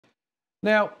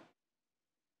Now,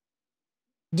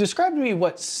 describe to me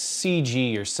what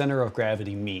CG or center of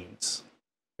gravity means.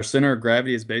 The center of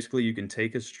gravity is basically you can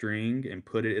take a string and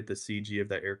put it at the CG of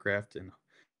that aircraft, and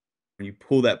when you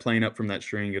pull that plane up from that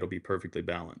string, it'll be perfectly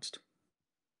balanced.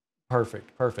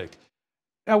 Perfect, perfect.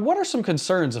 Now, what are some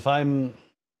concerns if I'm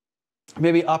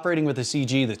maybe operating with a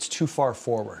CG that's too far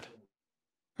forward?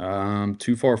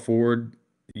 Too far forward,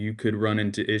 you could run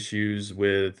into issues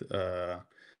with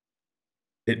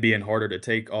it being harder to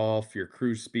take off. Your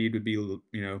cruise speed would be,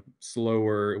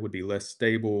 slower. It would be less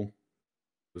stable.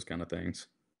 Those kind of things.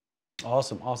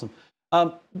 Awesome, awesome.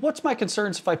 What's my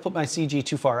concerns if I put my CG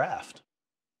too far aft?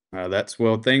 That's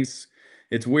well, things.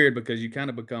 It's weird because you kind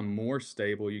of become more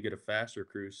stable. You get a faster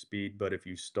cruise speed, but if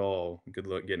you stall, good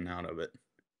luck getting out of it.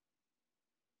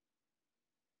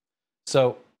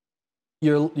 So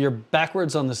you're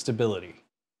backwards on the stability,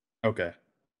 Okay.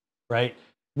 right?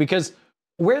 Because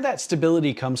where that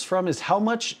stability comes from is how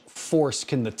much force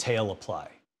can the tail apply,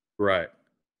 Right.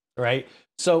 right?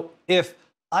 So if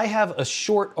I have a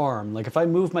short arm, like if I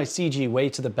move my CG way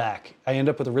to the back, I end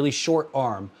up with a really short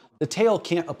arm. The tail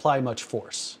can't apply much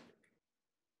force, So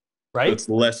right? it's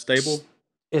less S- stable.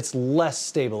 It's less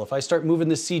stable. If I start moving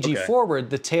the CG Okay. forward,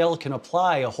 the tail can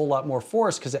apply a whole lot more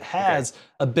force because it Okay. has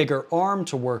a bigger arm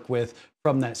to work with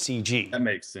from that CG. That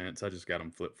makes sense. I just got them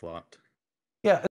flip flopped. Yeah,